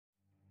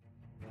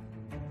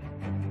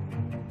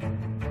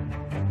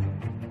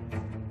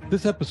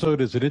This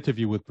episode is an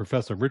interview with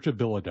Professor Richard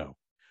Bilodeau.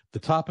 The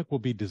topic will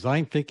be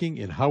design thinking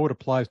and how it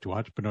applies to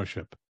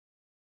entrepreneurship.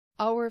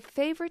 Our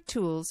Favorite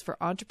Tools for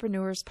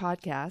Entrepreneurs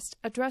podcast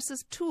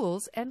addresses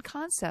tools and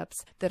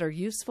concepts that are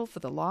useful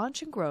for the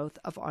launch and growth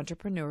of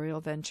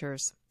entrepreneurial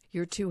ventures.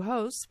 Your two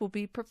hosts will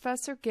be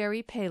Professor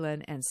Gary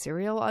Palin and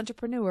serial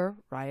entrepreneur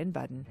Ryan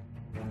Budden.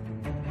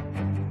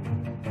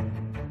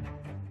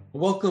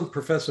 Welcome,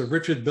 Professor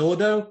Richard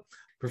Bilodeau.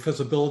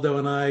 Professor Bilodeau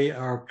and I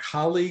are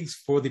colleagues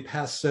for the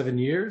past 7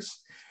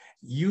 years.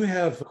 You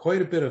have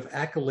quite a bit of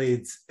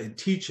accolades in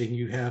teaching.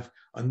 You have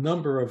a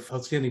number of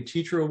outstanding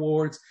teacher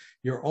awards.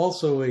 You're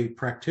also a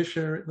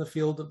practitioner in the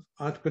field of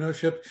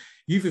entrepreneurship.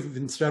 You've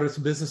even started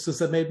some businesses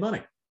that made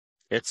money.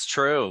 It's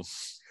true.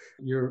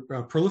 You're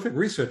a prolific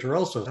researcher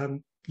also.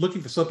 I'm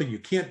looking for something you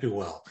can't do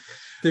well.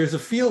 There's a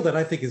field that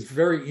I think is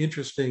very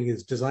interesting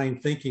is design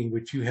thinking,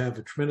 which you have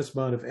a tremendous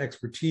amount of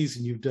expertise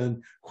and you've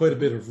done quite a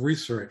bit of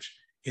research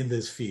in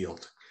this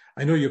field.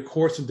 I know your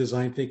course in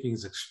design thinking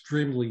is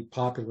extremely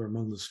popular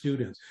among the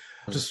students.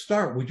 To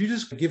start, would you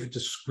just give a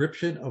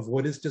description of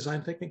what is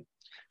design thinking?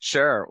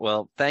 Sure.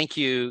 Well, thank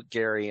you,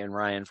 Gary and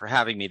Ryan, for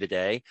having me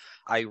today.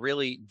 I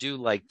really do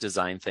like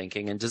design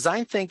thinking, and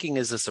design thinking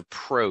is this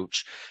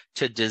approach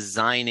to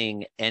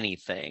designing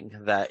anything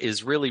that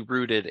is really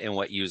rooted in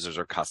what users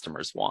or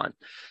customers want.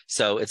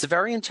 So it's a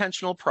very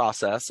intentional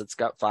process. It's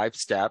got 5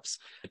 steps.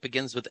 It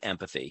begins with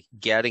empathy,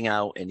 getting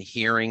out and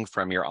hearing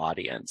from your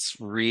audience,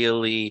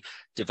 really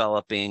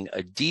developing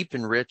a deep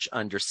and rich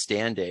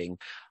understanding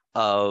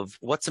of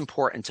what's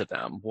important to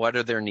them. What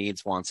are their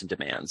needs, wants, and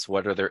demands?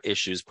 What are their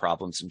issues,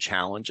 problems, and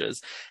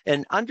challenges?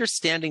 And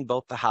understanding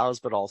both the hows,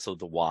 but also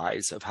the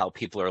whys of how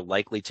people are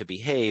likely to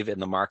behave in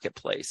the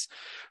marketplace.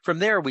 From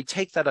there, we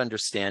take that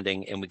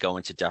understanding and we go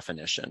into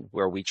definition,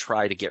 where we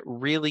try to get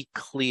really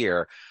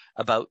clear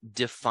about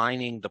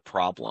defining the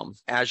problem.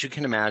 As you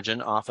can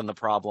imagine, often the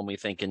problem we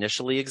think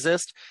initially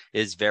exists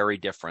is very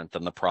different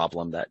than the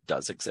problem that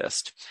does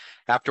exist.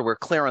 After we're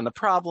clear on the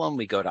problem,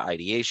 we go to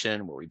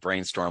ideation, where we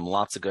brainstorm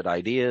lots of good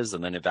ideas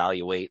and then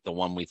evaluate the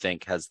one we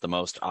think has the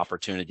most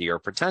opportunity or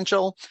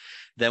potential.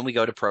 Then we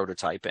go to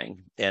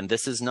prototyping. And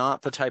this is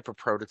not the type of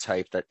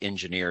prototype that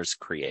engineers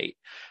create.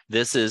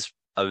 This is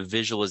a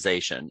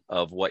visualization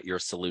of what your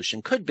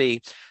solution could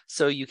be,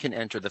 so you can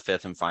enter the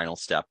 5th and final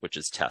step, which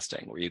is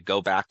testing, where you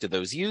go back to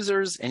those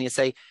users and you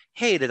say,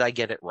 hey, did I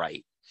get it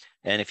right?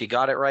 And if you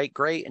got it right,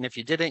 great. And if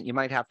you didn't, you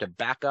might have to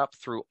back up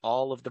through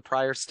all of the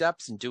prior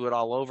steps and do it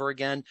all over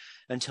again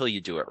until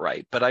you do it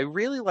right. But I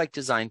really like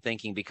design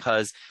thinking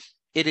because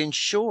it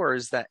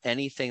ensures that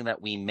anything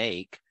that we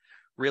make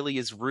really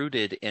is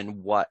rooted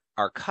in what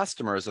our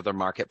customers or the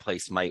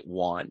marketplace might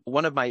want.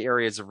 One of my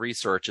areas of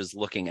research is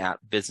looking at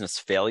business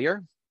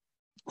failure.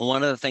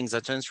 One of the things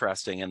that's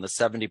interesting in the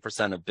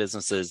 70% of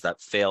businesses that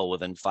fail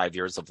within 5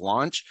 years of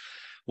launch,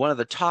 one of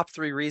the top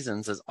 3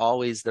 reasons is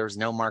always there's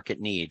no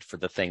market need for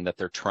the thing that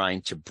they're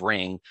trying to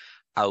bring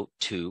out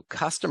to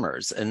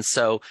customers. And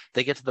so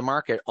they get to the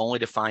market only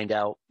to find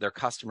out their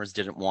customers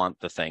didn't want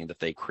the thing that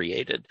they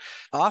created.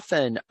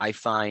 Often I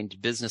find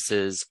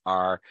businesses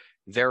are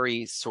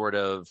very sort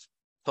of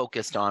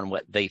focused on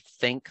what they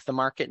think the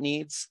market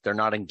needs. They're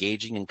not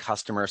engaging in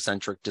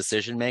customer-centric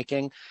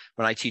decision-making.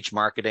 When I teach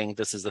marketing,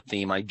 this is a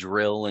theme I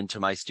drill into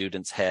my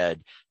students'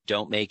 head.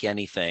 Don't make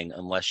anything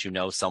unless you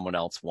know someone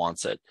else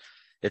wants it.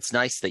 It's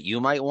nice that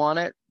you might want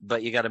it,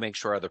 but you got to make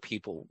sure other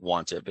people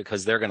want it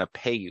because they're going to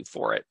pay you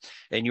for it.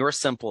 And your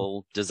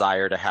simple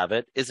desire to have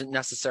it isn't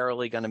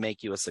necessarily going to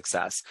make you a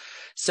success.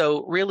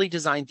 So really,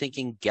 design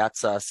thinking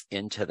gets us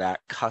into that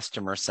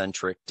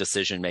customer-centric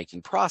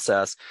decision-making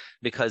process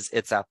because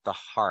it's at the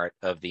heart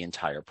of the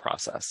entire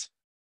process.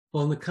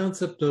 Well, on the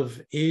concept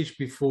of age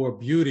before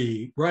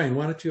beauty, Ryan,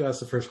 why don't you ask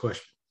the first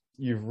question?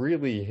 You've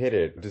really hit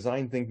it.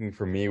 Design thinking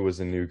for me was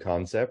a new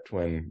concept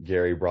when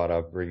Gary brought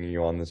up bringing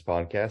you on this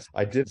podcast.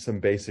 I did some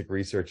basic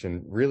research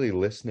and really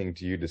listening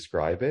to you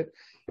describe it.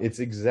 It's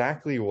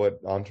exactly what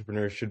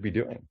entrepreneurs should be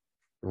doing,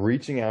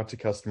 reaching out to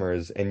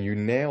customers. And you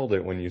nailed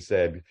it when you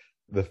said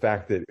the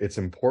fact that it's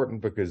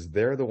important because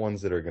they're the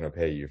ones that are going to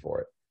pay you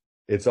for it.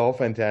 It's all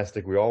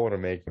fantastic. We all want to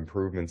make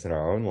improvements in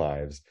our own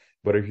lives.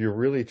 But if you're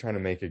really trying to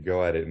make a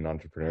go at it in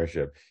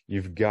entrepreneurship,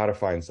 you've got to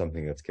find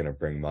something that's going to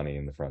bring money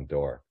in the front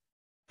door.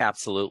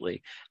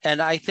 Absolutely.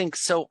 And I think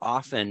so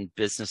often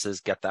businesses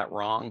get that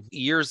wrong.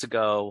 Years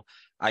ago,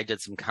 I did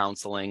some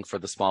counseling for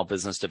the Small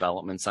Business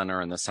Development Center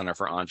and the Center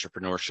for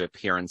Entrepreneurship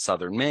here in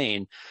Southern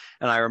Maine.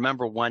 And I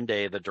remember one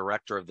day the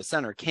director of the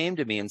center came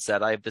to me and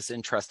said, I have this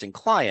interesting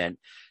client.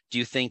 Do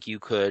you think you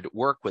could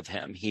work with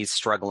him? He's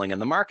struggling in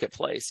the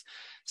marketplace.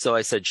 So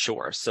I said,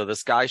 sure. So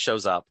this guy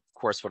shows up.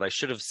 Of course, what I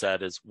should have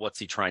said is, what's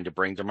he trying to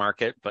bring to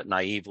market? But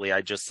naively,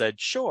 I just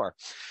said, sure.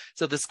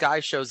 So this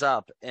guy shows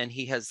up and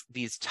he has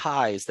these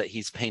ties that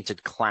he's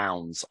painted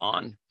clowns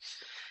on.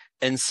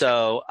 And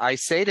so I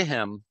say to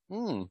him,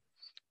 well,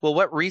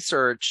 what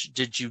research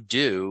did you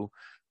do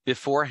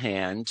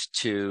beforehand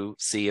to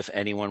see if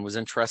anyone was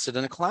interested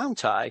in a clown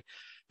tie?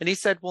 And he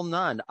said, well,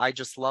 none. I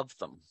just love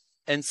them.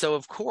 And so,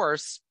 of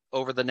course,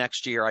 over the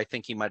next year, I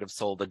think he might have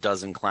sold a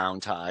dozen clown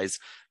ties,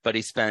 but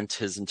he spent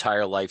his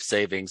entire life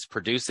savings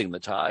producing the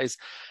ties.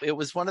 It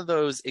was one of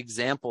those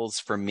examples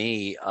for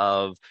me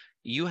of,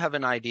 you have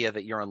an idea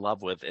that you're in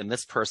love with, and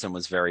this person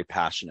was very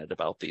passionate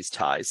about these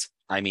ties.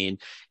 I mean,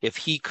 if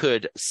he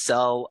could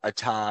sell a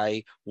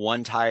tie,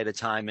 one tie at a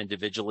time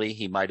individually,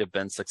 he might have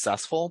been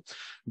successful,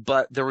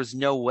 but there was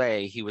no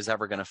way he was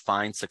ever going to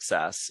find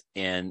success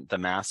in the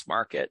mass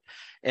market.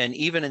 And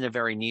even in a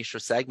very niche or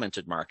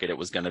segmented market, it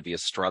was going to be a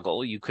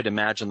struggle. You could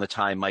imagine the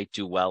tie might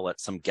do well at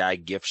some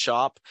gag gift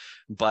shop,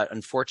 but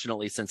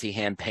unfortunately, since he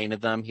hand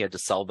painted them, he had to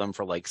sell them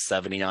for like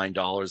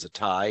 $79 a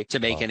tie to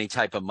make any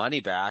type of money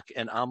back.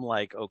 And I'm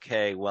like,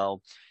 okay,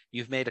 well,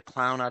 you've made a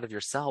clown out of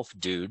yourself,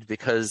 dude,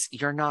 because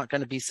you're not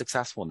going to be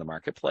successful in the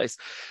marketplace.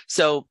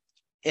 So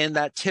in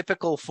that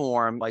typical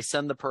form, I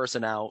send the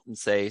person out and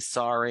say,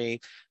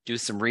 sorry, do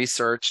some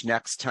research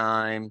next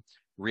time.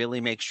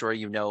 Really make sure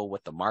you know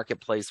what the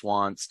marketplace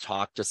wants,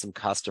 talk to some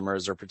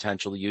customers or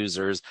potential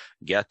users,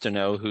 get to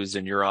know who's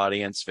in your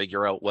audience,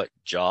 figure out what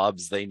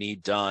jobs they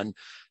need done.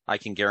 I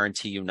can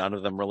guarantee you none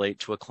of them relate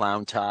to a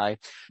clown tie.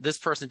 This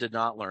person did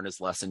not learn his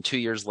lesson. 2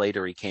 years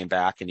later, he came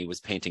back and he was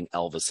painting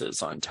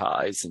Elvises on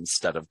ties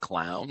instead of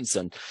clowns.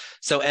 And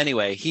so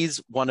anyway,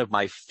 he's one of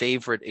my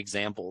favorite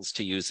examples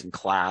to use in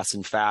class.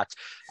 In fact,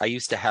 I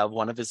used to have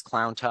one of his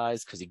clown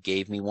ties because he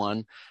gave me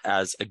one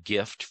as a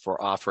gift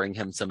for offering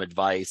him some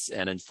advice.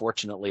 And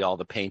unfortunately, all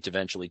the paint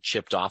eventually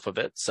chipped off of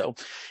it. So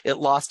it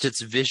lost its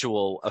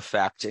visual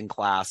effect in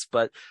class,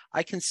 but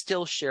I can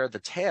still share the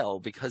tale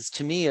because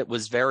to me, it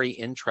was very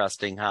interesting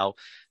how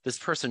this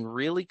person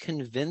really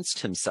convinced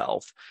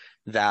himself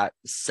that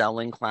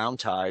selling clown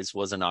ties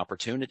was an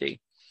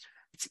opportunity.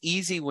 It's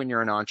easy when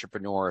you're an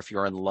entrepreneur if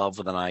you're in love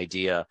with an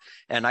idea.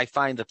 And I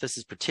find that this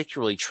is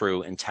particularly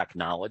true in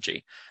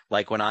technology.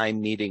 Like when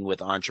I'm meeting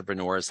with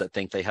entrepreneurs that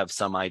think they have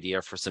some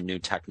idea for some new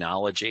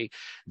technology,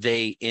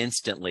 they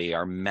instantly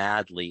are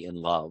madly in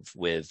love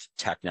with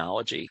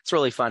technology. It's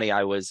really funny.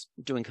 I was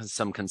doing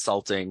some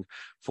consulting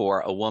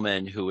for a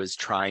woman who was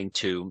trying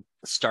to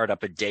start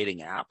up a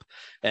dating app.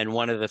 And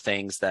one of the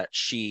things that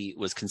she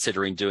was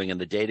considering doing in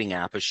the dating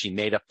app is she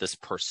made up this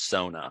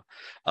persona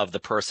of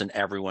the person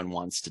everyone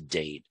wants to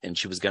date. And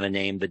she was going to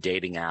name the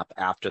dating app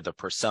after the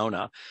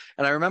persona.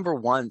 And I remember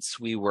once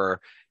we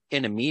were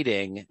in a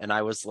meeting and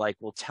I was like,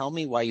 well, tell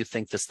me why you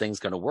think this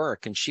thing's going to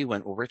work. And she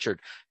went, well,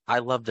 Richard, I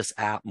love this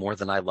app more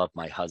than I love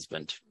my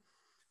husband.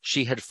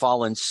 She had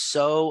fallen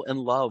so in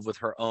love with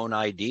her own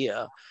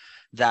idea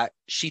that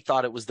she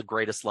thought it was the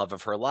greatest love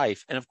of her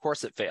life. And of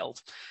course it failed.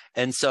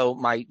 And so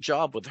my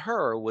job with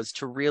her was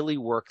to really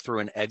work through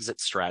an exit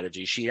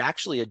strategy. She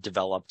actually had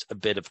developed a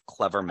bit of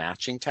clever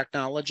matching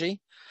technology.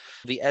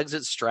 The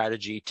exit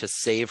strategy to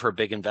save her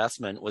big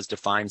investment was to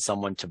find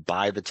someone to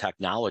buy the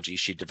technology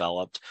she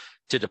developed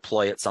to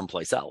deploy it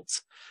someplace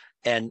else.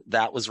 And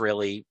that was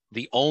really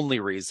the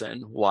only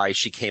reason why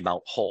she came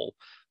out whole.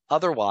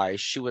 Otherwise,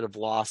 she would have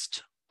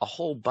lost a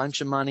whole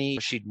bunch of money.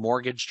 She'd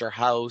mortgaged her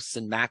house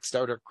and maxed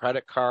out her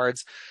credit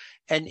cards.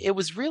 And it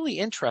was really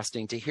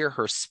interesting to hear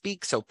her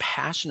speak so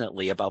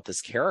passionately about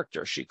this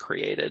character she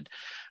created.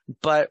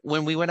 But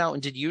when we went out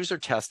and did user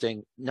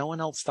testing, no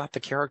one else thought the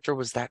character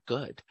was that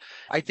good.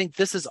 I think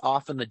this is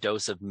often the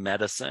dose of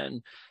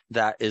medicine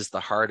that is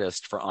the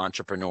hardest for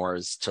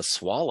entrepreneurs to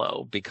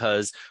swallow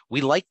because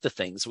we like the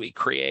things we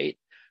create.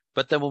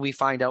 But then when we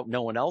find out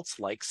no one else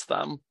likes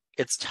them,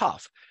 it's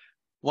tough.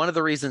 One of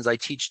the reasons I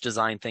teach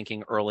design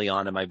thinking early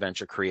on in my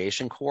venture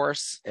creation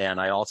course,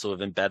 and I also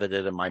have embedded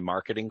it in my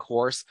marketing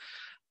course,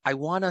 I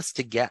want us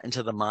to get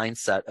into the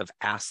mindset of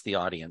ask the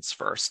audience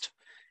first.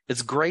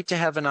 It's great to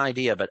have an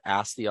idea, but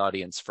ask the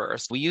audience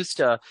first. We used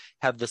to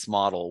have this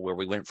model where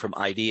we went from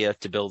idea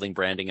to building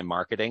branding and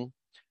marketing.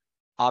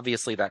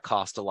 Obviously, that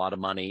cost a lot of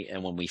money.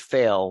 And when we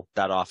fail,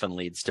 that often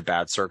leads to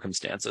bad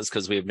circumstances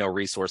because we have no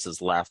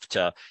resources left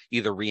to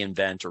either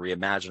reinvent or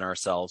reimagine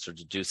ourselves or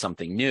to do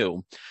something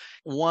new.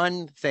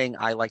 One thing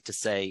I like to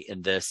say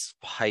in this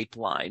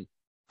pipeline,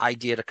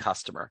 idea to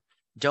customer,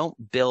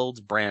 don't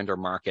build, brand, or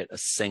market a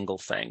single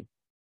thing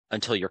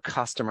until your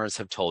customers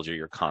have told you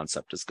your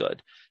concept is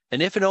good.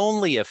 And if and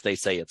only if they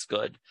say it's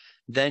good,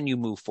 then you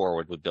move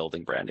forward with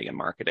building, branding, and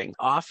marketing.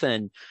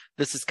 Often,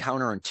 this is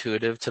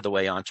counterintuitive to the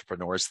way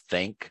entrepreneurs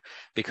think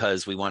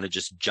because we want to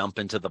just jump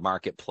into the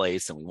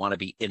marketplace and we want to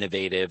be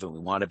innovative and we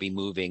want to be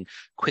moving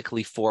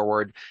quickly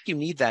forward. You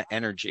need that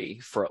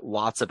energy for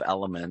lots of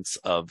elements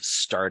of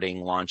starting,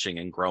 launching,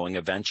 and growing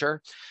a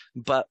venture.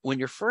 But when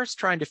you're first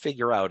trying to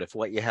figure out if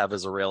what you have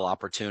is a real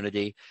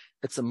opportunity,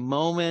 it's a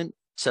moment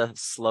to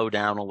slow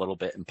down a little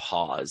bit and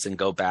pause and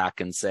go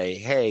back and say,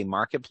 hey,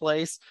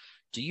 marketplace,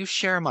 do you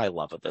share my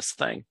love of this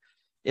thing?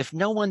 If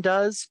no one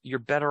does, you're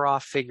better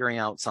off figuring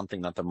out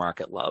something that the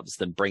market loves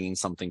than bringing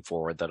something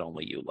forward that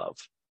only you love.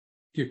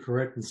 You're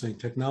correct in saying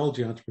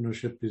technology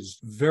entrepreneurship is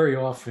very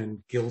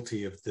often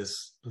guilty of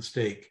this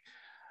mistake,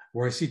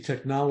 where I see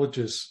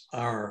technologists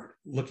are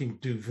looking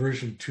to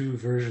version 2,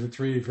 version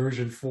 3,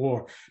 version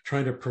 4,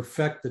 trying to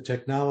perfect the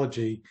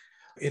technology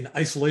in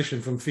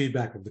isolation from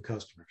feedback of the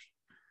customers.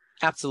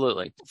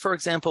 Absolutely. For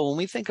example, when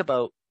we think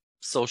about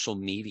social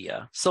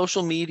media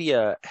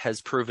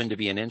has proven to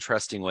be an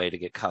interesting way to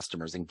get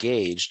customers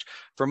engaged.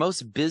 For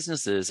most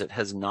businesses, it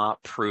has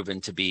not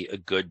proven to be a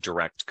good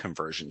direct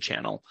conversion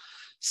channel.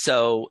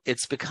 So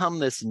it's become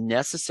this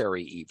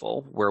necessary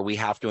evil where we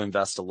have to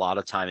invest a lot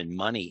of time and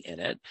money in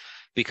it,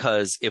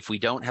 because if we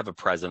don't have a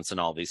presence in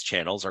all these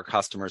channels, our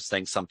customers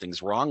think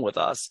something's wrong with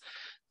us.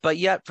 But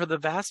yet, for the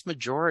vast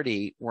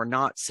majority, we're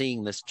not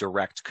seeing this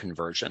direct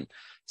conversion.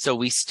 So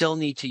we still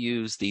need to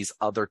use these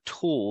other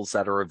tools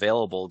that are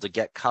available to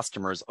get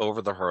customers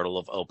over the hurdle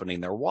of opening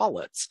their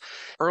wallets.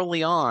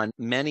 Early on,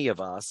 many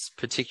of us,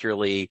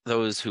 particularly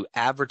those who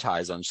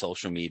advertise on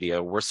social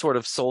media, were sort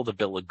of sold a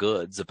bill of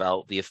goods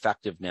about the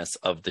effectiveness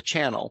of the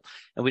channel.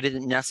 And we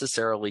didn't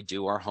necessarily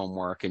do our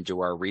homework and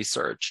do our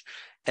research.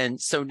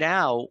 And so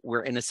now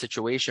we're in a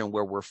situation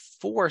where we're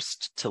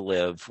forced to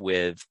live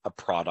with a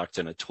product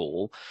and a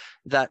tool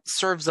that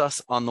serves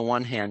us on the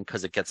one hand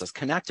because it gets us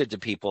connected to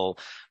people,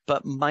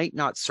 but might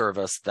not serve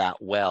us that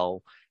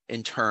well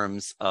in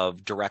terms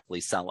of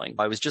directly selling.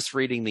 I was just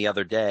reading the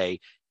other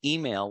day,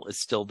 email is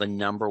still the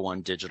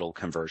 #1 digital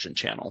conversion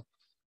channel.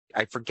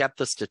 I forget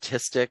the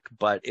statistic,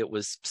 but it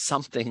was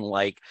something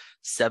like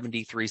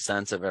 73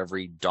 cents of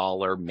every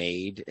dollar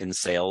made in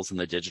sales in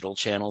the digital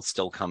channel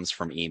still comes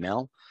from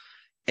email.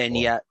 And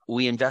yet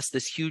we invest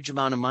this huge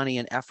amount of money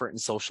and effort in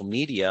social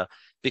media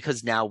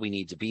because now we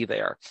need to be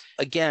there.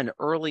 Again,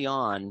 early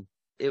on,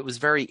 it was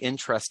very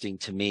interesting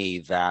to me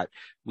that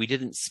we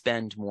didn't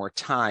spend more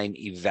time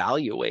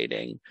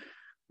evaluating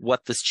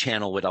what this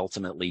channel would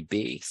ultimately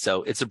be.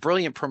 So it's a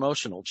brilliant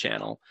promotional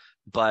channel,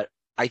 but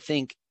I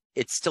think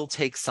it still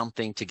takes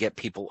something to get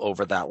people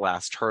over that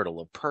last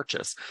hurdle of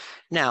purchase.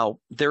 Now,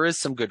 there is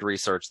some good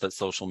research that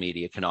social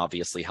media can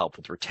obviously help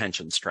with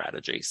retention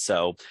strategies.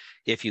 So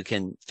if you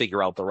can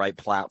figure out the right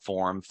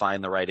platform,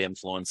 find the right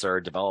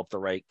influencer, develop the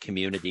right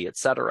community, et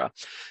cetera.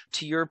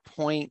 To your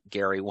point,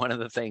 Gary, one of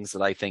the things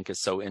that I think is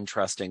so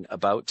interesting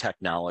about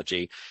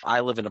technology,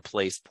 I live in a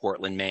place,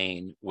 Portland,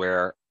 Maine,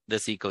 where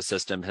this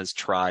ecosystem has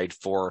tried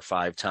 4 or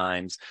 5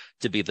 times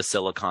to be the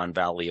Silicon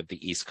Valley of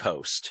the East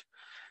Coast.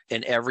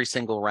 In every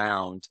single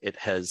round, it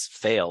has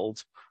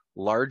failed,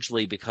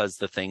 largely because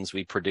the things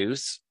we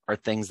produce are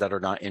things that are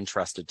not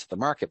interested to the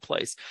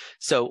marketplace.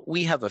 So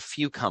we have a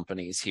few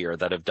companies here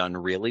that have done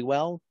really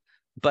well,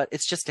 but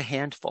it's just a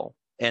handful.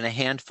 And a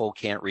handful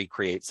can't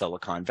recreate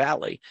Silicon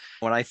Valley.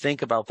 When I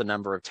think about the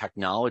number of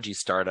technology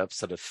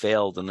startups that have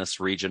failed in this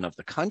region of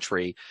the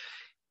country,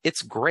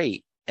 it's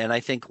great. And I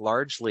think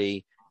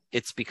largely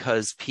it's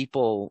because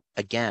people,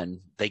 again,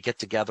 they get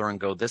together and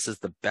go, this is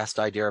the best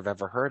idea I've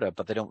ever heard of,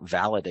 but they don't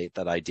validate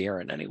that idea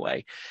in any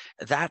way.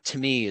 That to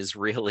me is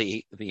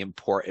really the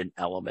important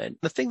element.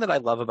 The thing that I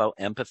love about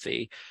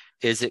empathy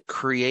is it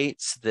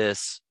creates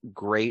this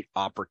great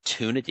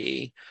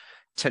opportunity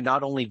to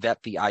not only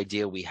vet the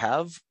idea we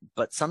have,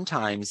 but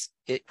sometimes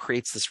it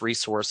creates this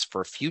resource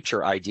for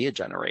future idea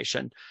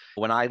generation.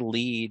 When I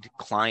lead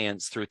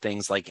clients through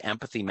things like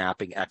empathy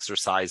mapping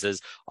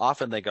exercises,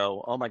 often they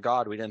go, oh my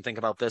God, we didn't think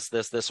about this,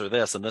 or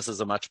this, and this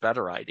is a much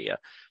better idea.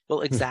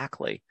 Well,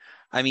 exactly.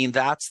 I mean,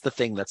 that's the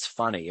thing that's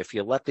funny. If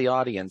you let the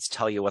audience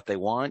tell you what they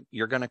want,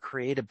 you're going to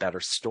create a better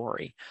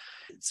story.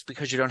 It's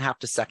because you don't have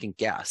to second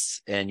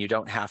guess and you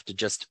don't have to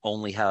just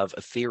only have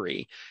a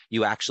theory.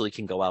 You actually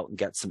can go out and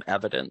get some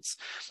evidence.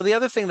 So the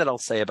other thing that I'll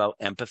say about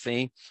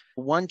empathy,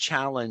 one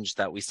challenge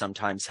that we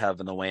sometimes have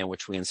in the way in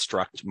which we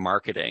instruct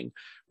marketing,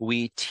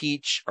 we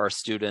teach our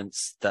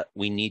students that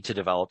we need to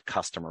develop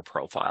customer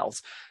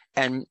profiles.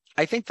 And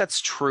I think that's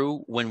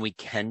true when we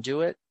can do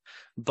it.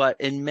 But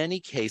in many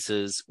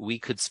cases, we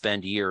could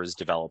spend years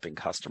developing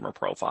customer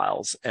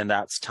profiles, and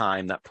that's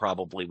time that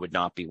probably would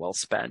not be well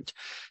spent.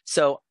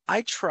 So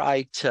I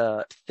try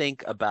to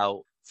think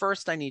about,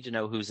 first, I need to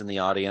know who's in the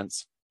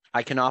audience.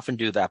 I can often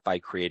do that by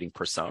creating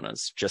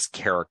personas, just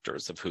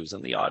characters of who's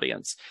in the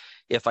audience.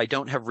 If I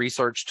don't have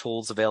research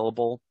tools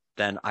available,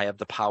 then I have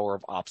the power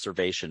of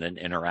observation and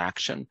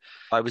interaction.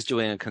 I was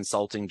doing a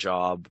consulting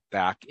job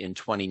back in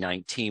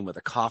 2019 with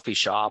a coffee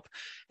shop,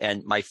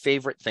 and my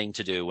favorite thing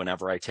to do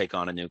whenever I take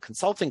on a new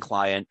consulting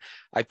client,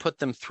 I put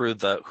them through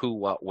the who,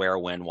 what, where,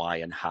 when, why,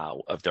 and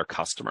how of their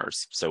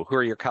customers. So who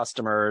are your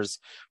customers?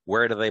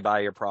 Where do they buy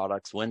your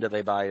products? When do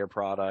they buy your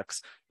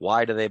products?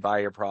 Why do they buy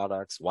your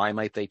products? Why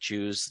might they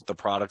choose the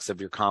products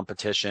of your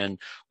competition?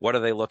 What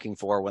are they looking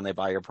for when they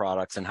buy your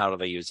products? And how do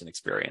they use and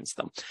experience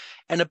them?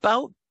 And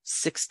about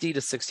 60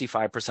 to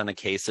 65% of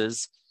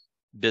cases,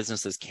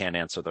 businesses can't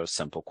answer those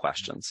simple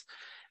questions.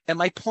 And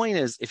my point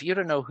is, if you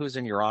don't know who's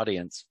in your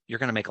audience, you're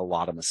going to make a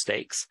lot of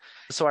mistakes.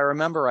 So I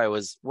remember I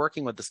was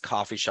working with this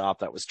coffee shop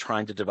that was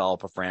trying to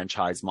develop a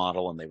franchise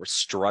model, and they were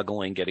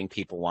struggling getting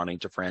people wanting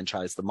to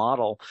franchise the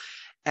model.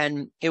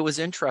 And it was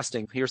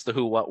interesting. Here's the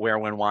who, what, where,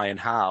 when, why, and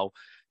how.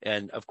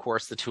 And of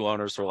course, the two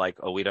owners were like,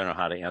 oh, we don't know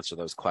how to answer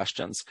those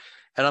questions.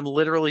 And I'm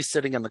literally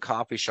sitting in the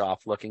coffee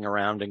shop looking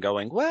around and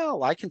going,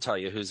 well, I can tell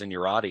you who's in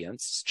your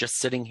audience, just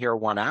sitting here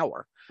 1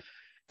 hour.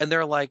 And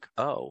they're like,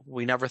 oh,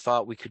 we never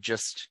thought we could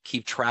just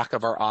keep track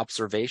of our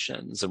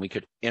observations and we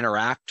could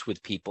interact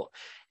with people.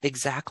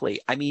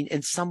 Exactly. I mean,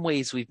 in some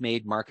ways, we've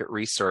made market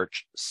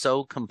research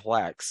so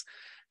complex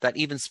that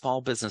even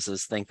small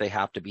businesses think they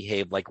have to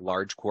behave like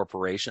large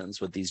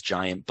corporations with these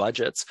giant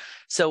budgets.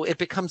 So it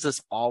becomes this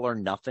all or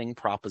nothing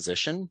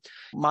proposition.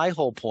 My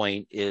whole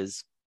point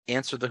is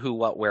answer the who,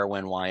 what, where,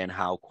 when, why, and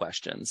how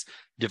questions.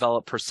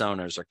 Develop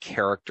personas or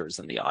characters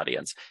in the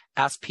audience.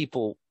 Ask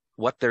people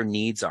what their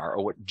needs are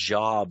or what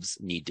jobs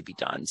need to be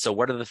done. So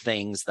what are the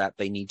things that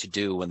they need to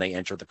do when they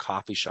enter the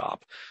coffee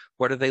shop?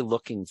 What are they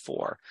looking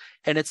for?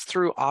 And it's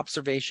through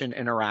observation,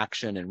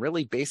 interaction, and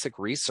really basic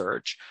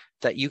research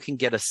that you can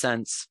get a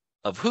sense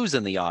of who's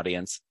in the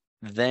audience.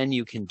 Then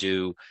you can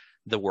do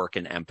the work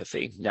in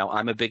empathy. Now,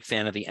 I'm a big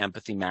fan of the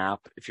empathy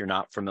map. If you're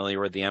not familiar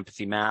with the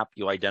empathy map,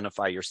 you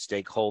identify your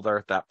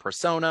stakeholder, that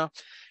persona,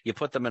 you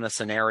put them in a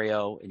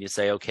scenario and you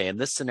say, okay, in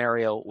this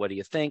scenario, what do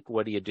you think?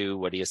 What do you do?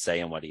 What do you say?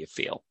 And what do you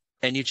feel?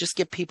 And you just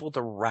get people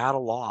to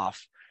rattle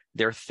off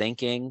their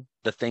thinking,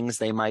 the things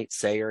they might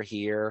say or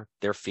hear,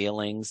 their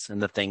feelings,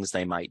 and the things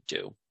they might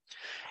do.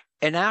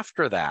 And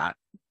after that,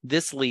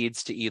 this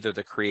leads to either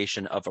the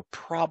creation of a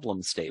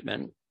problem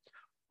statement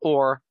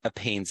or a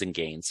pains and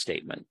gains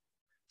statement.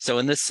 So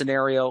in this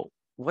scenario,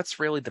 what's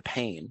really the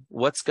pain?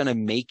 What's going to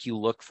make you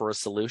look for a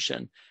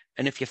solution?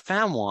 And if you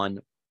found one,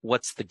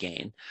 what's the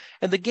gain?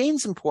 And the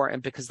gain's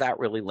important because that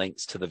really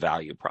links to the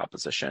value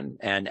proposition.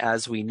 And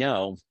as we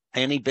know,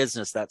 any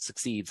business that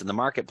succeeds in the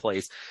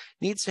marketplace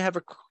needs to have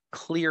a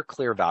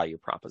clear value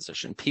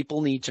proposition.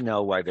 People need to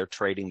know why they're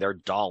trading their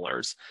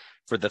dollars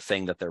for the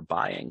thing that they're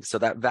buying. So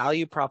that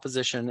value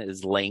proposition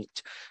is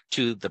linked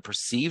to the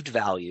perceived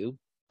value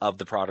of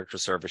the product or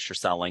service you're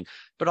selling,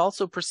 but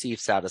also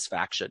perceived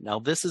satisfaction. Now,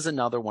 this is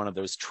another one of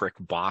those trick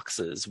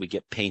boxes we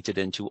get painted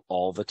into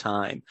all the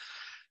time.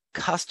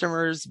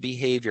 Customers'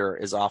 behavior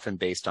is often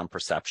based on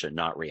perception,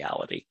 not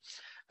reality.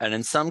 And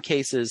in some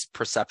cases,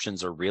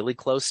 perceptions are really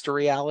close to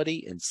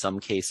reality. In some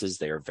cases,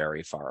 they are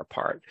very far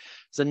apart.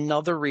 It's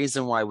another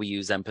reason why we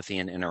use empathy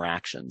and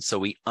interaction, so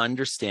we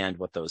understand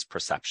what those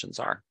perceptions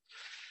are,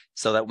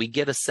 so that we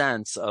get a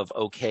sense of,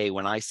 okay,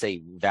 when I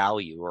say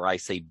value or I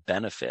say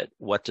benefit,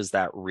 what does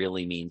that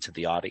really mean to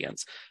the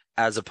audience?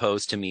 As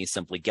opposed to me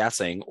simply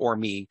guessing or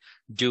me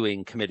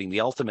committing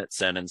the ultimate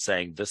sin and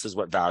saying, this is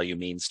what value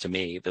means to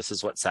me. This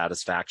is what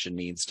satisfaction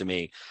means to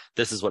me.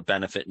 This is what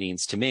benefit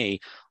means to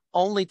me.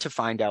 Only to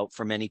find out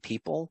for many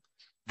people,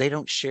 they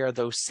don't share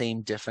those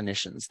same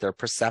definitions. Their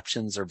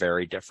perceptions are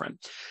very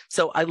different.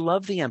 So I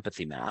love the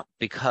empathy map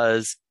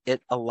because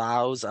it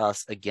allows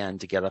us, again,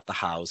 to get at the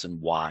hows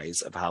and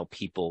whys of how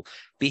people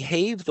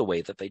behave the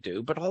way that they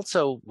do, but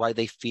also why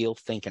they feel,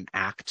 think, and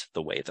act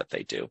the way that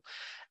they do.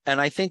 And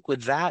I think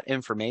with that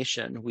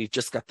information, we've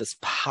just got this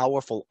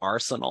powerful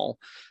arsenal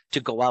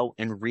to go out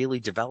and really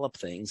develop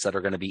things that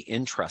are going to be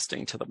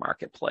interesting to the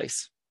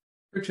marketplace.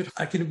 Richard,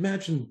 I can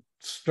imagine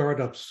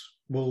startups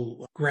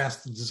will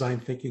grasp the design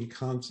thinking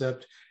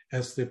concept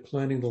as they're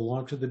planning the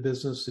launch of the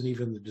business and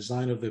even the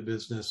design of their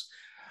business.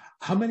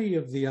 How many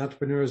of the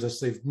entrepreneurs, as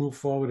they've moved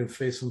forward and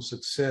faced some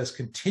success,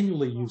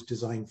 continually use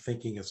design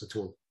thinking as a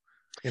tool?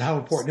 And how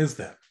important is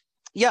that?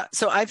 Yeah,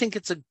 so I think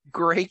it's a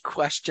great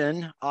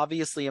question.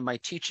 Obviously, in my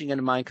teaching and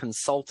in my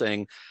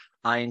consulting,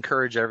 I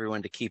encourage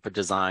everyone to keep a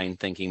design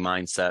thinking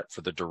mindset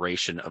for the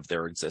duration of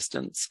their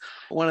existence.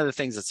 One of the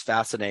things that's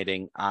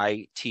fascinating,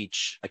 I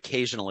teach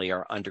occasionally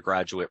our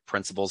undergraduate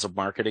principles of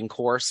marketing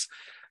course.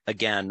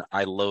 Again,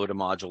 I load a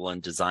module on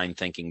design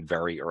thinking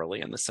very early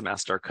in the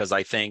semester because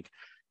I think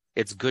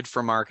it's good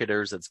for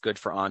marketers. It's good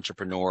for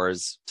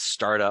entrepreneurs,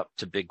 startup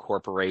to big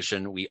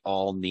corporation. We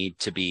all need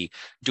to be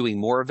doing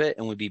more of it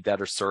and we'd be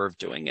better served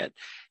doing it.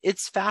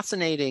 It's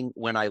fascinating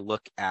when I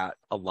look at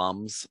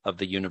alums of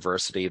the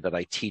university that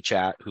I teach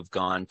at who've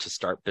gone to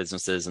start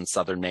businesses in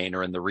Southern Maine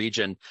or in the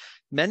region.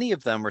 Many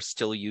of them are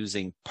still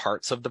using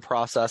parts of the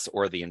process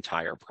or the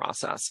entire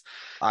process.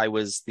 I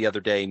was the other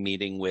day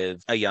meeting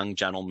with a young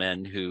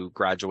gentleman who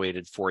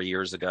graduated 4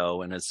 years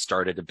ago and has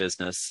started a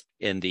business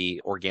in the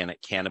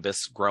organic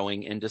cannabis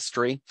growing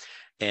industry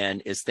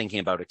and is thinking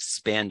about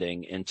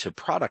expanding into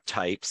product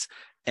types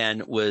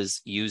and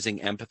was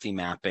using empathy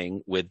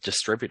mapping with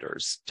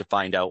distributors to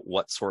find out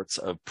what sorts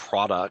of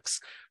products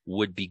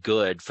would be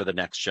good for the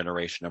next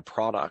generation of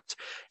product.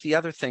 The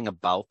other thing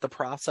about the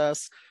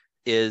process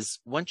is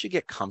once you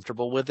get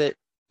comfortable with it,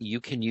 you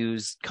can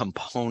use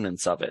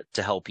components of it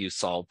to help you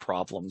solve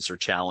problems or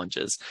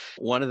challenges.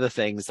 One of the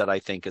things that I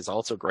think is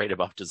also great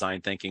about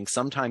design thinking,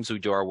 sometimes we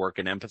do our work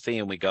in empathy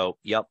and we go,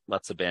 yep,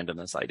 let's abandon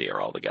this idea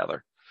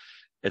altogether.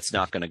 It's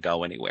not going to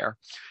go anywhere.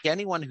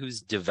 Anyone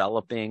who's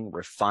developing,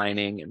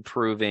 refining,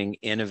 improving,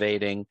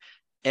 innovating,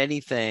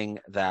 anything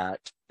that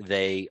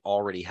they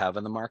already have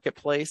in the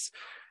marketplace,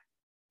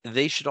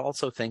 they should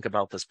also think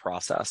about this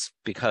process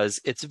because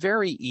it's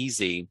very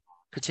easy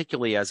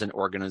particularly as an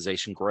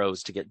organization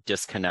grows, to get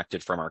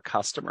disconnected from our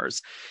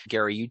customers.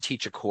 Gary, you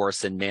teach a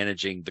course in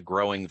managing the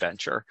growing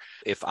venture.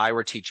 If I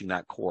were teaching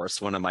that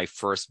course, one of my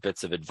first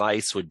bits of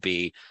advice would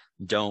be,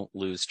 don't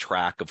lose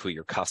track of who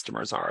your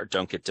customers are.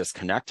 Don't get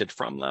disconnected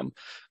from them.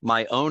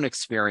 My own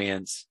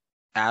experience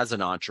as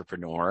an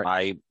entrepreneur,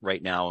 I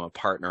right now am a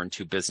partner in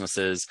 2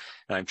 businesses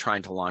and I'm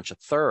trying to launch a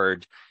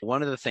third.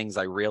 One of the things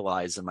I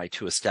realize in my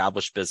 2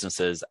 established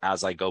businesses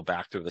as I go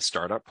back through the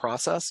startup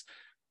process,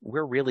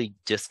 we're really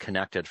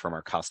disconnected from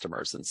our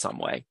customers in some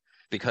way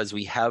because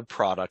we have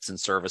products and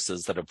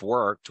services that have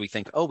worked. We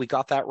think, oh, we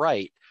got that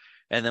right.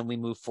 And then we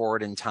move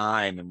forward in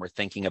time and we're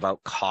thinking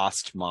about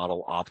cost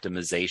model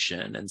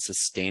optimization and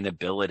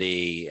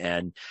sustainability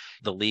and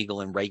the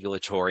legal and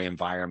regulatory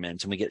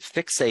environment. And we get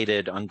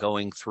fixated on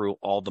going through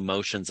all the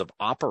motions of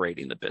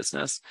operating the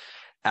business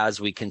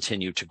as we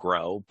continue to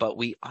grow, but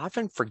we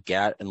often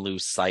forget and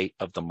lose sight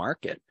of the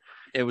market.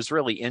 It was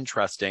really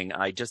interesting.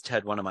 I just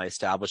had one of my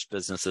established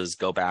businesses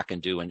go back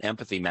and do an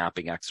empathy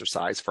mapping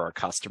exercise for our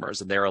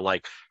customers. And they were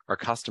like, our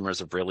customers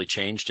have really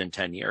changed in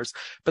 10 years.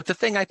 But the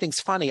thing I think is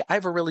funny, I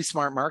have a really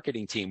smart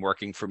marketing team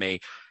working for me.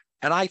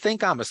 And I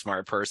think I'm a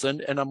smart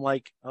person. And I'm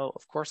like, oh,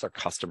 of course our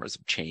customers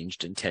have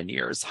changed in 10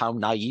 years. How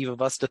naive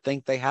of us to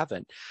think they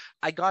haven't.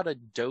 I got a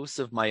dose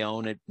of my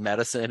own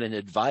medicine and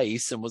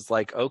advice and was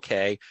like,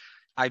 okay,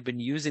 I've been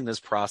using this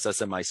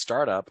process in my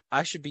startup.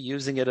 I should be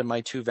using it in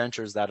my 2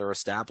 ventures that are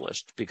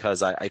established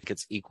because I think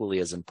it's equally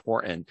as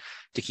important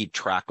to keep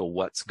track of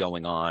what's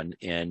going on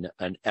in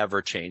an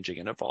ever-changing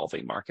and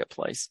evolving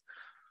marketplace.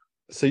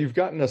 So you've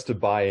gotten us to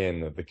buy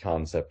in that the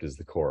concept is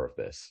the core of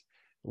this.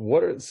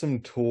 What are some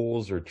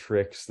tools or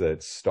tricks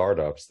that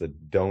startups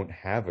that don't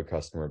have a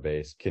customer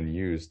base can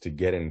use to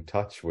get in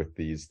touch with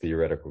these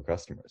theoretical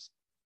customers?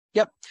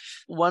 Yep.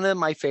 One of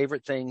my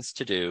favorite things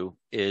to do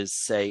is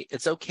say,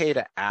 it's okay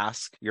to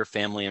ask your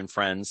family and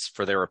friends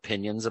for their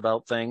opinions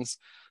about things.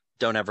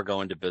 Don't ever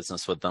go into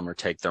business with them or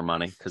take their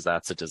money because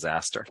that's a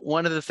disaster.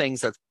 One of the things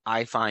that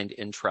I find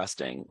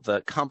interesting, the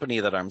company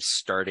that I'm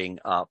starting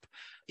up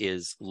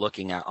is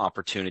looking at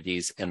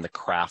opportunities in the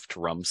craft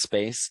rum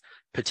space,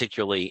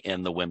 particularly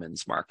in the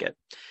women's market.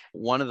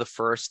 One of the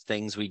first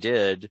things we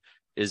did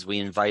is we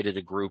invited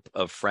a group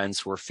of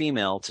friends who were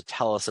female to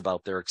tell us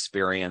about their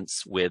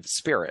experience with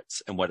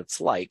spirits and what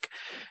it's like.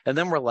 And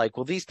then we're like,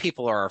 well, these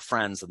people are our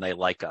friends and they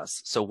like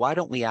us. So why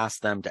don't we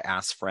ask them to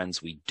ask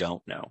friends we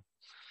don't know?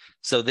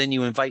 So then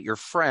you invite your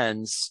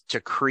friends to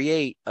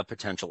create a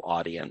potential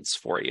audience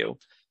for you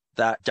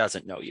that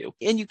doesn't know you.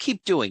 And you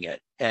keep doing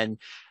it. And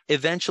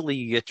eventually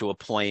you get to a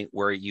point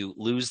where you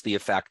lose the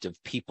effect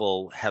of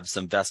people have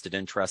some vested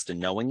interest in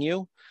knowing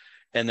you,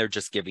 and they're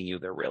just giving you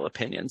their real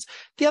opinions.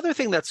 The other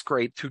thing that's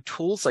great, through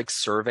tools like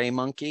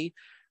SurveyMonkey,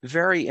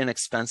 very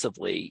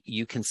inexpensively,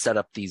 you can set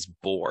up these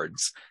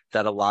boards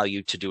that allow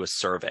you to do a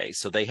survey.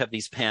 So they have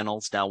these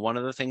panels. Now, one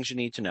of the things you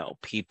need to know,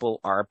 people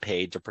are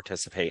paid to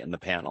participate in the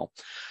panel.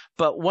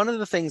 But one of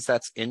the things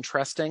that's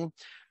interesting,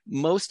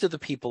 most of the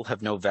people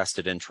have no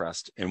vested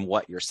interest in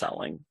what you're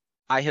selling.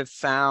 I have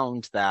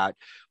found that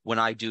when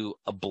I do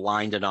a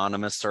blind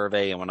anonymous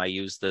survey and when I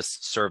use this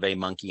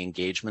SurveyMonkey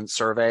engagement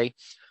survey,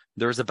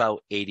 there's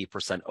about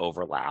 80%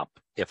 overlap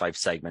if I've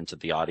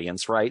segmented the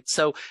audience right.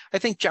 So I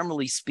think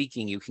generally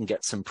speaking, you can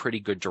get some pretty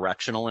good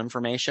directional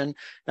information.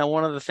 Now,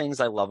 one of the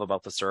things I love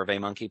about the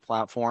SurveyMonkey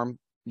platform,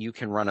 you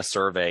can run a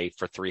survey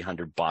for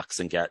 $300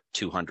 and get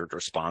 200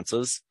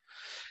 responses.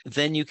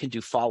 Then you can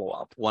do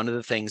follow-up. One of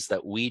the things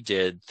that we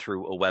did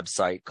through a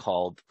website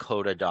called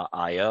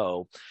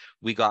coda.io,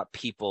 we got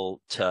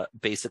people to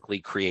basically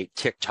create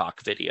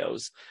TikTok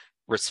videos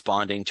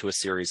responding to a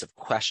series of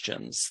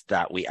questions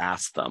that we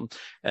asked them.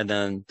 And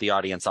then the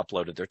audience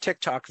uploaded their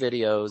TikTok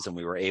videos, and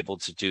we were able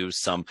to do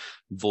some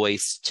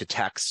voice to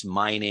text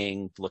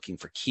mining, looking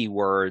for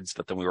keywords,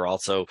 but then we were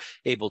also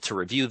able to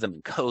review them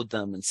and code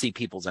them and see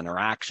people's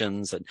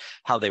interactions and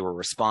how they were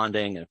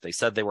responding. And if they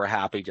said they were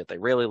happy, did they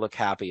really look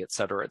happy, et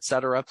cetera, et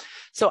cetera.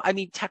 So, I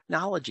mean,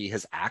 technology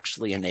has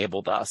actually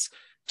enabled us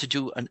to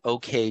do an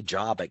okay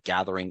job at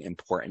gathering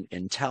important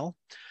intel.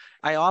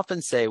 I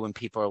often say when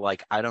people are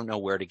like, I don't know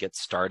where to get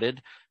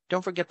started,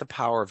 don't forget the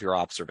power of your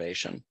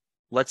observation.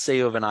 Let's say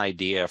you have an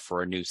idea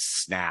for a new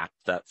snack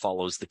that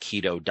follows the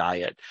keto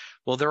diet.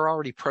 Well, there are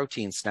already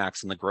protein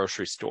snacks in the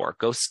grocery store.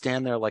 Go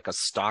stand there like a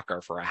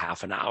stalker for a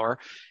half an hour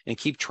and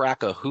keep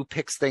track of who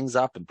picks things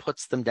up and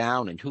puts them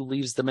down and who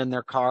leaves them in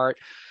their cart.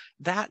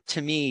 That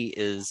to me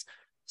is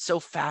so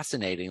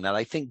fascinating that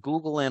I think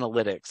Google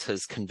Analytics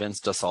has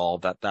convinced us all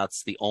that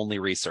that's the only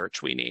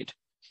research we need.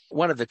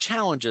 One of the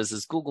challenges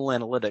is Google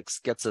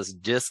Analytics gets us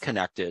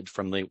disconnected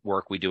from the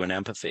work we do in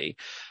empathy.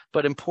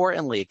 But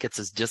importantly, it gets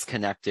us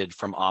disconnected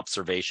from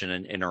observation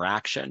and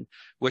interaction,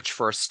 which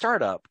for a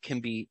startup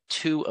can be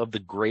two of the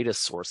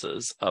greatest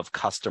sources of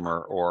customer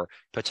or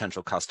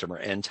potential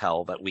customer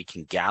intel that we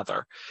can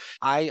gather.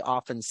 I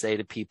often say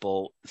to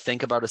people,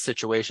 think about a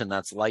situation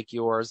that's like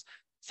yours.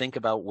 Think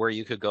about where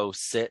you could go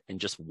sit and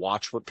just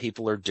watch what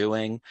people are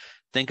doing.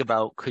 Think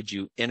about, could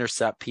you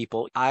intercept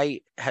people?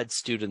 I had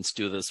students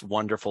do this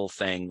wonderful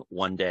thing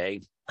one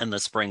day. in the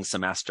spring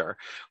semester,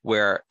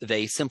 where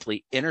they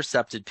simply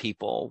intercepted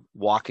people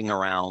walking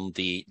around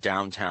the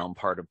downtown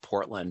part of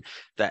Portland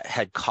that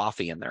had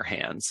coffee in their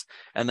hands.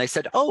 And they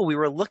said, "Oh, we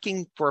were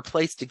looking for a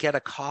place to get a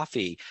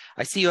coffee.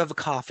 I see you have a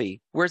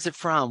coffee. Where's it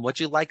from?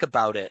 What'd you like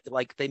about it?"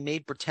 Like, they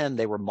made pretend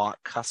they were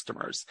mock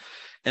customers.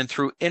 And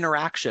through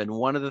interaction,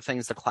 one of the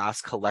things the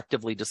class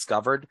collectively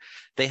discovered,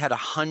 they had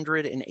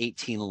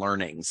 118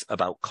 learnings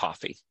about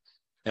coffee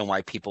and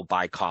why people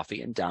buy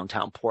coffee in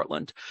downtown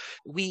Portland.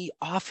 We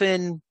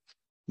often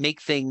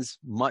make things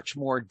much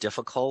more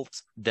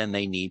difficult than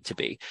they need to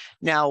be.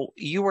 Now,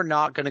 you are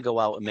not going to go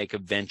out and make a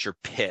venture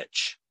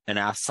pitch and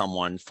ask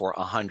someone for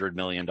 $100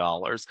 million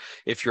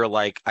if you're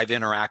like, "I've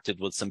interacted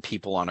with some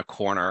people on a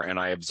corner and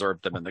I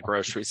observed them in the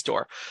grocery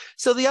store."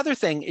 So the other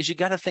thing is, you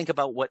got to think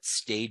about what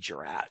stage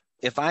you're at.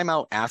 If I'm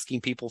out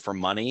asking people for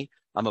money,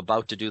 I'm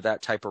about to do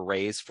that type of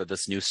raise for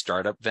this new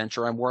startup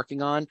venture I'm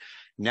working on.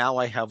 Now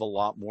I have a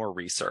lot more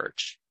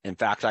research. In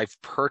fact,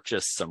 I've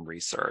purchased some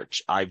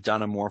research. I've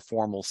done a more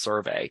formal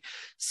survey.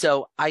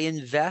 So I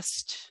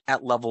invest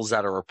at levels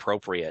that are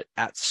appropriate.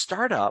 At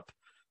startup,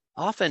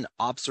 often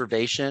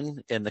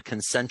observation in the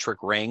concentric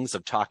rings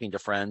of talking to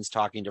friends,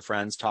 talking to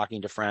friends,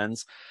 talking to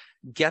friends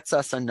gets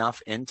us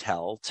enough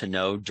intel to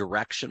know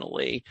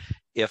directionally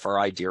if our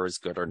idea is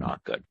good or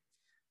not good.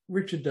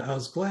 Richard, I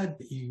was glad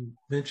that you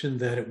mentioned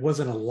that it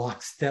wasn't a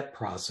lockstep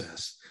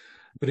process.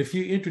 But if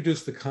you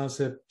introduce the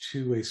concept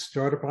to a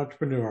startup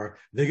entrepreneur,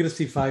 they're going to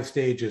see 5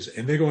 stages,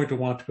 and they're going to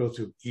want to go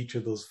through each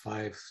of those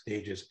 5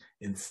 stages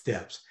in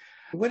steps.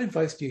 What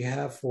advice do you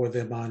have for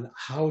them on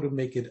how to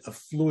make it a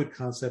fluid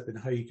concept and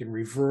how you can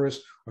reverse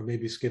or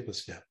maybe skip a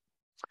step?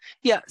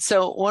 Yeah.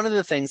 So one of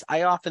the things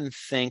I often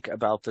think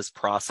about this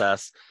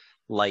process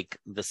like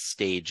the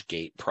stage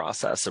gate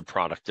process of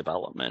product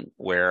development,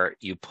 where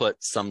you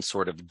put some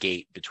sort of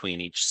gate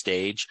between each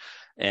stage.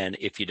 And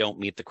if you don't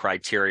meet the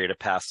criteria to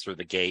pass through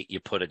the gate,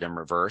 you put it in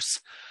reverse.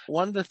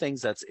 One of the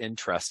things that's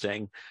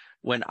interesting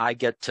when I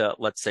get to,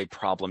 let's say,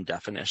 problem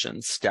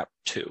definition, step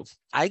 2,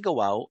 I go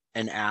out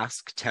and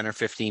ask 10 or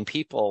 15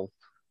 people,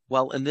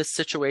 "Well, in this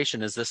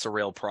situation, is this a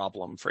real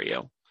problem for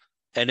you?"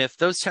 And if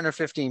those 10 or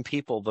 15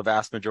 people, the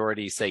vast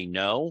majority, say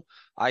no,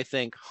 I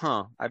think,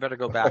 I better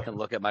go back and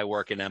look at my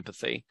work in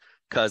empathy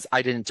because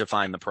I didn't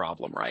define the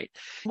problem right.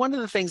 One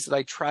of the things that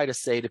I try to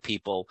say to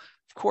people,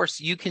 of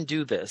course, you can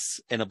do this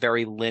in a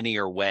very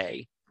linear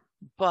way,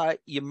 but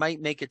you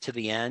might make it to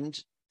the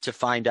end to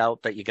find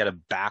out that you got to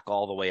back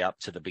all the way up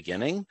to the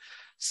beginning.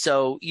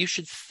 So you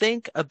should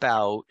think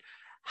about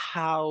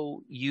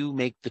how you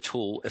make the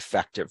tool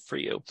effective for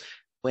you.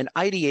 In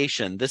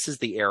ideation, this is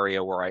the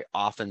area where I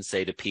often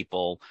say to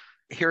people,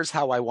 here's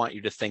how I want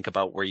you to think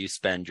about where you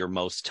spend your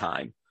most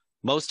time.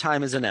 Most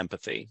time is in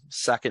empathy.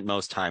 Second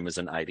most time is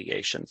in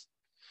ideation.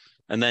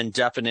 And then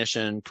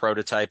definition,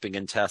 prototyping,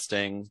 and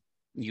testing,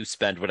 you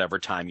spend whatever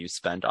time you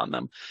spend on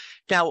them.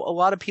 Now, a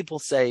lot of people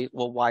say,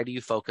 well, why do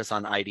you focus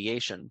on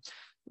ideation?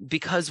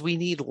 Because we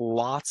need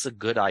lots of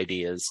good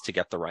ideas to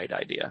get the right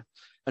idea.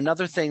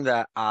 Another thing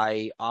that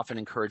I often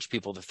encourage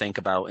people to think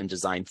about in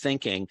design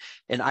thinking,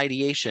 in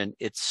ideation,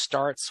 it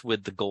starts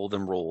with the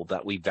golden rule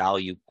that we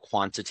value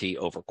quantity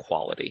over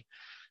quality.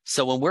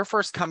 So when we're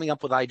first coming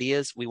up with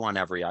ideas, we want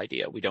every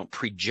idea. We don't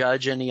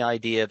prejudge any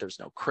idea. There's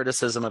no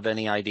criticism of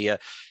any idea.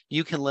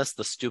 You can list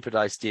the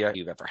stupidest idea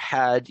you've ever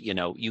had.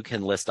 You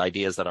can list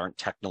ideas that aren't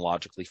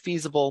technologically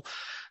feasible.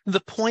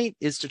 The point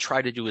is to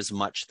try to do as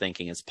much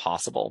thinking as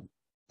possible.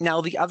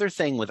 Now, the other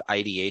thing with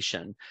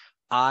ideation,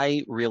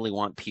 I really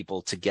want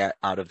people to get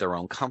out of their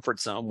own comfort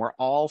zone. We're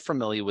all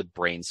familiar with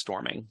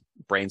brainstorming.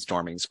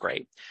 Brainstorming's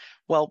great.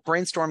 Well,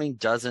 brainstorming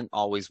doesn't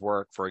always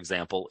work, for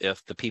example,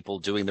 if the people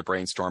doing the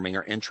brainstorming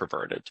are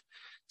introverted.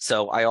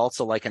 So I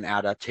also like an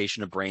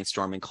adaptation of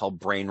brainstorming called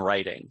brain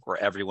writing,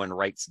 where everyone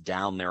writes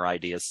down their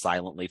ideas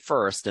silently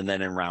first and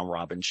then in round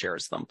robin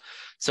shares them.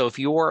 So if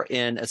you're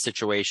in a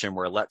situation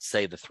where, let's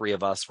say, the 3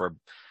 of us were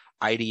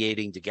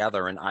ideating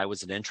together and I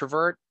was an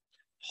introvert,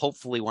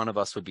 hopefully one of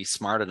us would be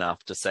smart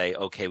enough to say,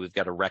 okay, we've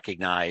got to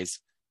recognize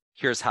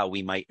here's how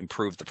we might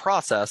improve the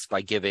process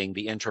by giving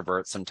the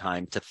introvert some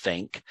time to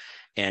think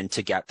and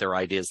to get their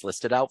ideas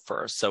listed out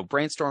first. So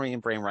brainstorming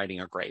and brain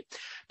writing are great.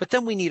 But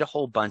then we need a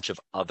whole bunch of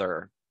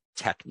other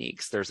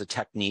techniques. There's a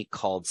technique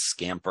called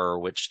SCAMPER,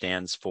 which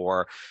stands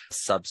for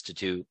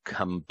substitute,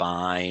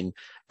 combine,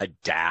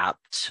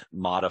 adapt,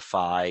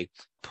 modify,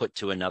 put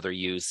to another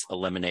use,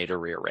 eliminate, or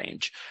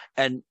rearrange.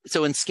 And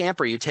so in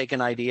SCAMPER, you take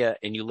an idea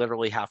and you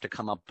literally have to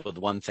come up with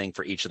one thing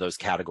for each of those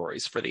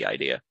categories for the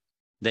idea.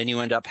 Then you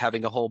end up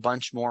having a whole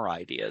bunch more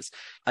ideas.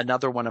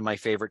 Another one of my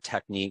favorite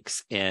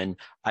techniques in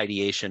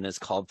ideation is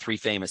called 3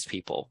 famous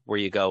people, where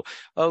you go,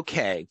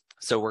 okay,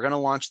 so we're going to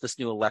launch this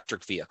new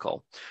electric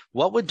vehicle.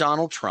 What would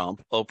Donald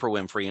Trump, Oprah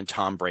Winfrey, and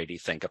Tom Brady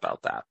think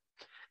about that?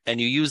 And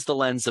you use the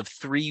lens of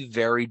 3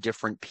 very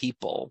different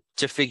people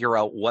to figure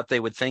out what they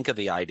would think of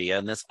the idea.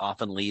 And this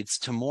often leads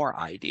to more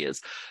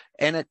ideas.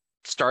 And it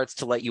starts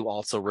to let you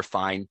also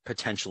refine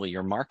potentially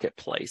your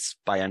marketplace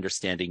by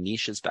understanding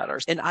niches better.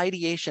 In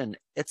ideation,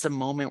 it's a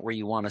moment where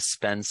you want to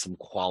spend some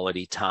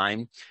quality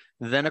time.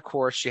 Then, of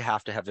course, you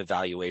have to have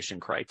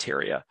evaluation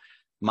criteria.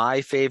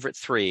 My favorite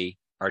three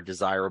are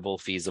desirable,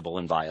 feasible,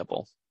 and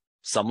viable.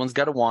 Someone's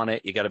got to want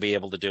it. You got to be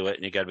able to do it,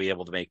 and you got to be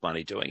able to make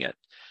money doing it.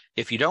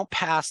 If you don't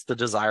pass the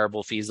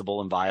desirable,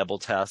 feasible, and viable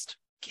test,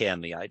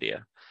 can the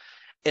idea.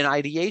 In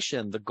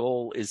ideation, the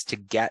goal is to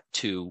get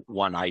to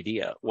one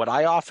idea. What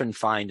I often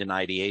find in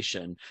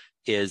ideation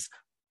is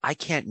I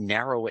can't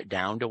narrow it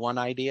down to one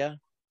idea.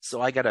 So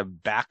I got to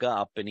back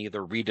up and either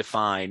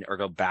redefine or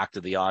go back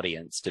to the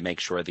audience to make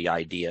sure the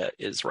idea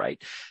is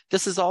right.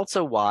 This is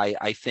also why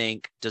I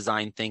think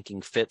design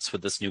thinking fits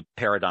with this new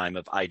paradigm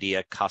of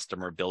idea,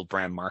 customer, build,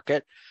 brand,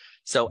 market.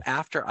 So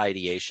after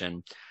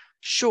ideation,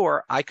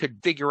 sure, I could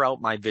figure out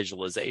my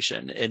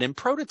visualization. And in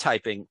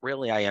prototyping,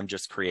 really, I am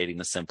just creating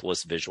the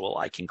simplest visual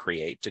I can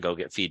create to go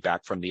get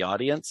feedback from the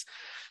audience.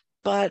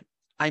 But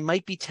I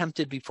might be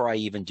tempted before I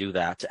even do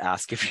that to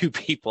ask a few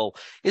people,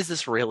 is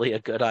this really a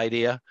good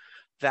idea?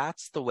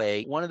 That's the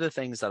way. One of the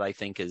things that I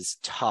think is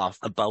tough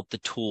about the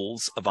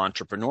tools of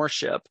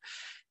entrepreneurship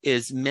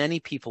is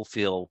many people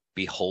feel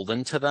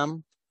beholden to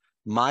them.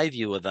 My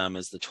view of them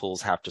is the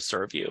tools have to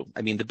serve you.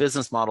 I mean, the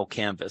business model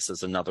canvas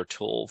is another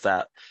tool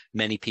that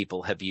many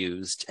people have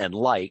used and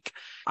like.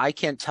 I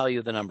can't tell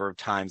you the number of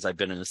times I've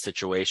been in a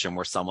situation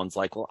where someone's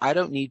like, well, I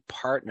don't need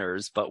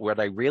partners, but what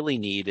I really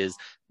need is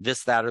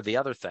this, that, or the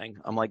other thing.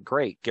 I'm like,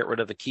 great, get rid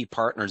of the key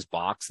partners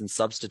box and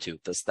substitute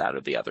this, that,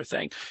 or the other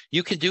thing.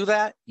 You can do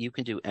that. You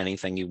can do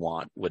anything you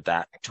want with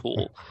that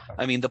tool.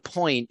 I mean, the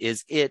point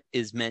is it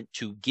is meant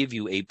to give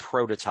you a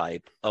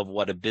prototype of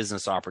what a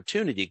business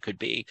opportunity could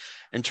be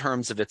in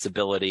terms of its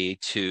ability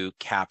to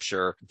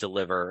capture,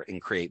 deliver,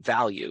 and create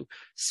value.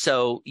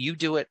 So you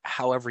do it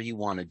however you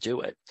want to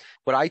do it.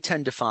 What I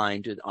tend to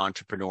find in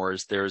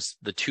entrepreneurs, there's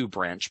the two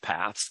branch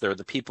paths. There are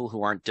the people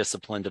who aren't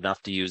disciplined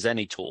enough to use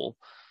any tool.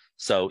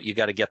 So you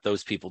got to get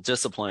those people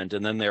disciplined.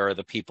 And then there are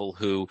the people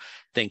who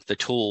think the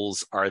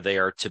tools are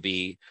there to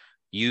be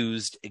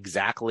used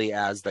exactly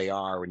as they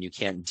are and you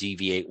can't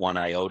deviate one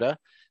iota.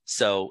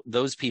 So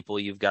those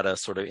people, you've got to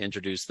sort of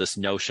introduce this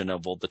notion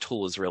of, well, the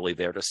tool is really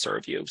there to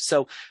serve you.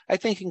 So I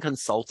think in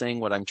consulting,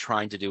 what I'm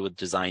trying to do with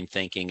design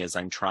thinking is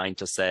I'm trying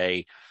to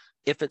say,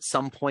 if at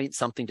some point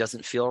something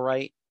doesn't feel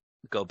right,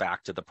 go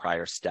back to the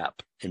prior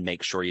step and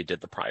make sure you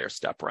did the prior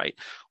step right.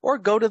 Or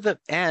go to the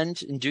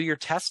end and do your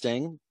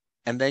testing.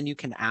 And then you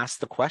can ask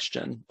the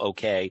question,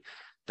 okay,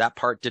 that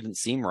part didn't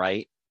seem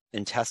right.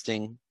 In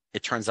testing,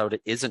 it turns out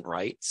it isn't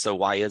right. So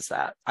why is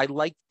that? I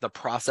like the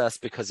process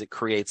because it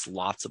creates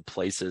lots of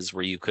places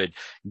where you could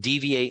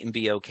deviate and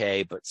be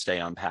okay, but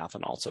stay on path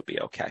and also be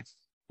okay.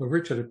 Well,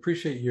 Richard, I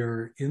appreciate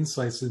your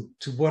insights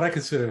into what I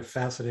consider a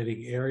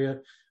fascinating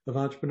area of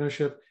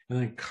entrepreneurship. And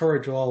I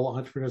encourage all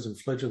entrepreneurs and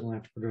fledgling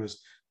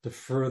entrepreneurs to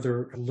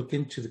further look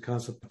into the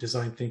concept of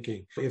design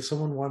thinking. If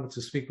someone wanted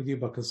to speak with you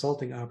about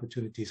consulting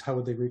opportunities, how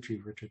would they reach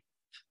you, Richard?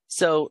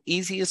 So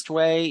easiest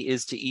way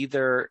is to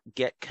either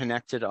get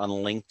connected on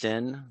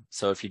LinkedIn.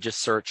 So if you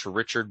just search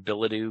Richard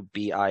Bilodeau,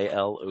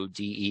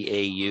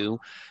 Bilodeau,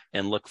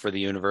 and look for the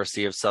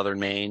University of Southern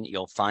Maine,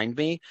 you'll find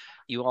me.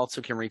 You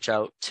also can reach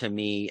out to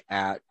me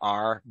at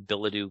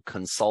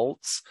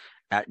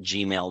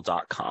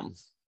rbilodeauconsults@gmail.com.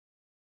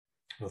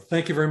 Well,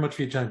 thank you very much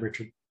for your time,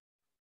 Richard.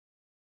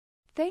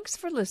 Thanks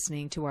for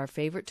listening to our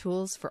Favorite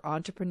Tools for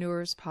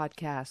Entrepreneurs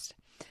podcast.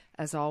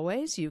 As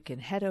always, you can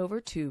head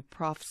over to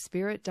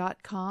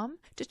profspirit.com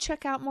to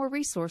check out more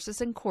resources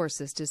and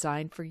courses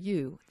designed for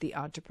you, the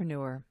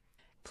entrepreneur.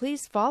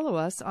 Please follow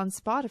us on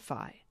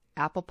Spotify,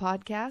 Apple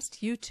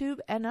Podcast, YouTube,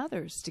 and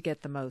others to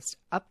get the most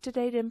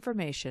up-to-date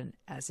information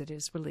as it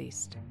is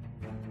released.